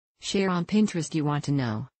Share on Pinterest. You want to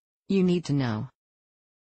know. You need to know.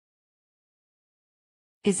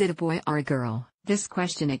 Is it a boy or a girl? This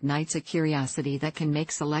question ignites a curiosity that can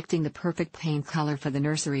make selecting the perfect paint color for the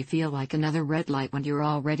nursery feel like another red light when you're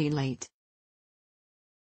already late.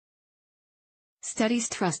 Studies'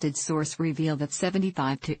 trusted source reveal that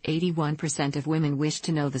 75 to 81% of women wish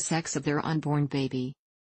to know the sex of their unborn baby.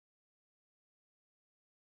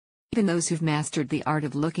 Even those who've mastered the art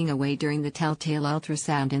of looking away during the telltale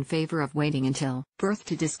ultrasound in favor of waiting until birth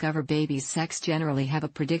to discover baby's sex generally have a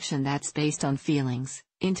prediction that's based on feelings,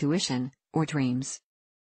 intuition, or dreams.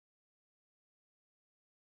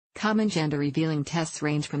 Common gender-revealing tests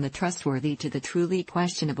range from the trustworthy to the truly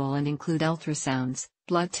questionable and include ultrasounds,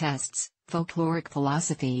 blood tests, folkloric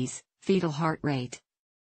philosophies, fetal heart rate,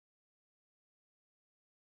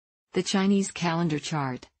 the Chinese calendar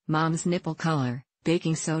chart, mom's nipple color,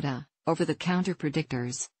 baking soda, over-the-counter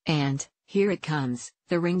predictors, and, here it comes,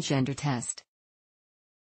 the ring gender test.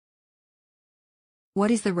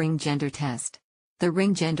 What is the ring gender test? The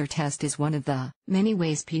ring gender test is one of the many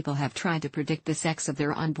ways people have tried to predict the sex of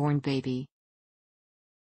their unborn baby.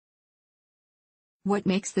 What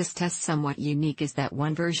makes this test somewhat unique is that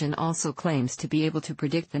one version also claims to be able to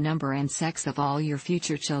predict the number and sex of all your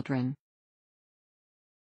future children.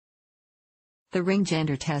 The ring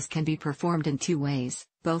gender test can be performed in two ways,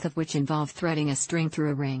 both of which involve threading a string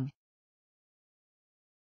through a ring.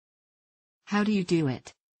 How do you do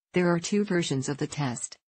it? There are two versions of the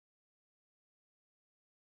test.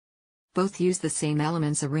 Both use the same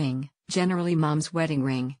elements: a ring, generally mom's wedding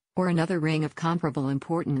ring, or another ring of comparable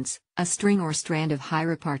importance, a string or strand of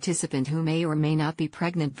hair. A participant who may or may not be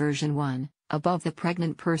pregnant. Version 1, above the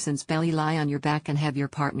pregnant person's belly, lie on your back and have your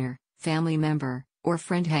partner, family member, or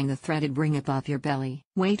friend hang the threaded ring above your belly.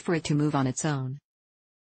 Wait for it to move on its own.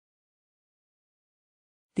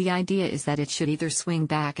 The idea is that it should either swing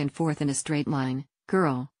back and forth in a straight line,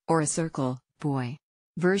 girl, or a circle, boy.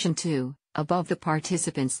 Version 2, above the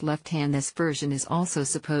participant's left hand. This version is also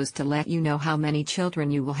supposed to let you know how many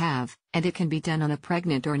children you will have, and it can be done on a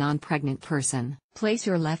pregnant or non-pregnant person. Place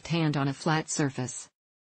your left hand on a flat surface.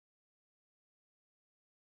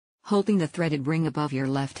 Holding the threaded ring above your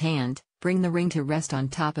left hand, bring the ring to rest on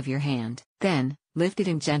top of your hand. Then, lift it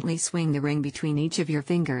and gently swing the ring between each of your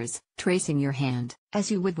fingers, tracing your hand,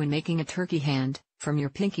 as you would when making a turkey hand, from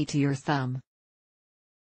your pinky to your thumb.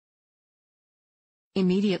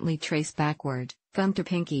 Immediately trace backward, thumb to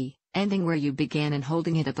pinky, ending where you began and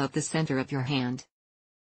holding it above the center of your hand.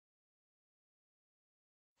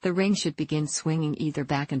 The ring should begin swinging either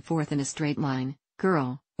back and forth in a straight line,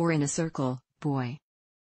 girl, or in a circle, boy.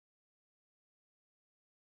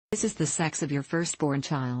 This is the sex of your firstborn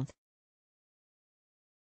child.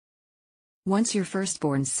 Once your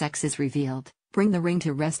firstborn's sex is revealed, bring the ring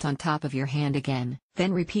to rest on top of your hand again,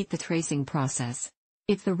 then repeat the tracing process.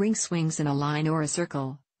 If the ring swings in a line or a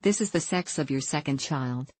circle, this is the sex of your second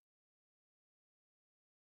child.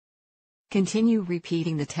 Continue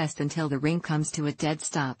repeating the test until the ring comes to a dead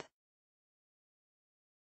stop.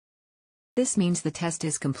 This means the test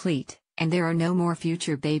is complete, and there are no more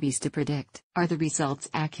future babies to predict. Are the results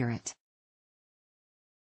accurate?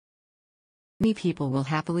 Many people will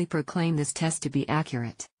happily proclaim this test to be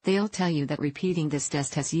accurate. They'll tell you that repeating this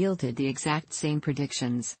test has yielded the exact same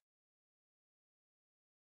predictions.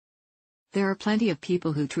 There are plenty of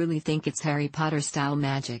people who truly think it's Harry Potter-style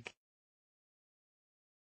magic.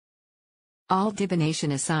 All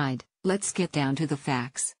divination aside, let's get down to the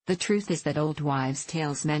facts. The truth is that old wives'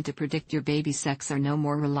 tales meant to predict your baby's sex are no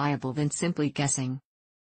more reliable than simply guessing.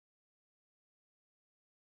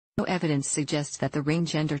 No evidence suggests that the ring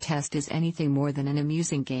gender test is anything more than an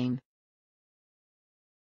amusing game.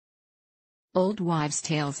 Old wives'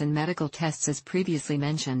 tales and medical tests. As previously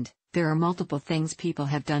mentioned, there are multiple things people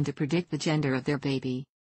have done to predict the gender of their baby.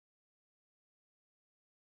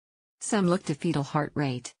 Some look to fetal heart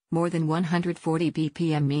rate. More than 140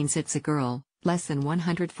 bpm means it's a girl, less than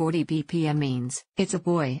 140 bpm means it's a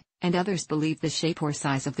boy, and others believe the shape or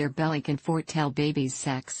size of their belly can foretell baby's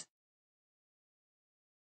sex.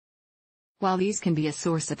 While these can be a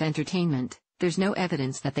source of entertainment, there's no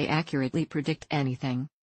evidence that they accurately predict anything.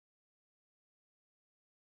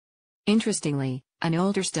 Interestingly, an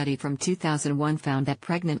older study from 2001 found that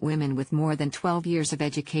pregnant women with more than 12 years of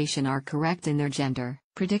education are correct in their gender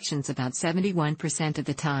predictions about 71% of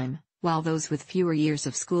the time, while those with fewer years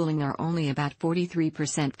of schooling are only about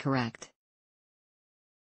 43% correct.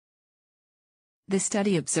 The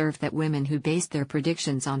study observed that women who based their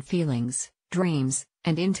predictions on feelings, dreams,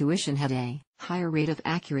 and intuition had a higher rate of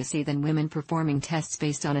accuracy than women performing tests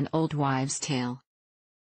based on an old wives' tale.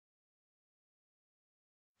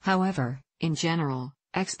 However, in general,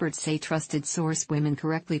 Experts say trusted source women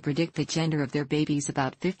correctly predict the gender of their babies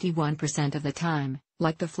about 51% of the time,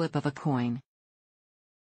 like the flip of a coin.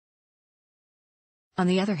 On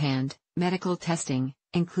the other hand, medical testing,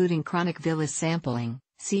 including chronic villus sampling,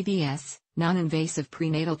 CVS, non-invasive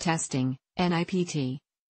prenatal testing, NIPT,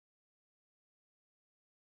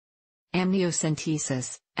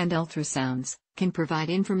 amniocentesis, and ultrasounds, can provide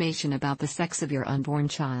information about the sex of your unborn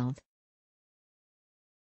child.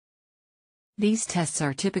 These tests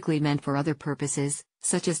are typically meant for other purposes,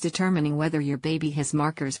 such as determining whether your baby has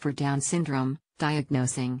markers for Down syndrome,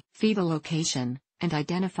 diagnosing fetal location, and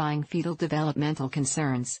identifying fetal developmental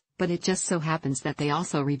concerns, but it just so happens that they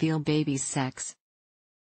also reveal baby's sex.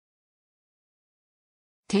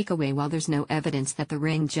 Takeaway: while there's no evidence that the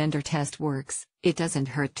ring gender test works, it doesn't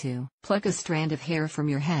hurt to pluck a strand of hair from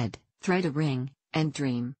your head, thread a ring, and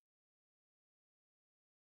dream.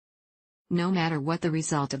 No matter what the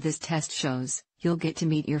result of this test shows, you'll get to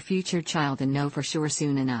meet your future child and know for sure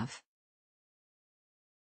soon enough.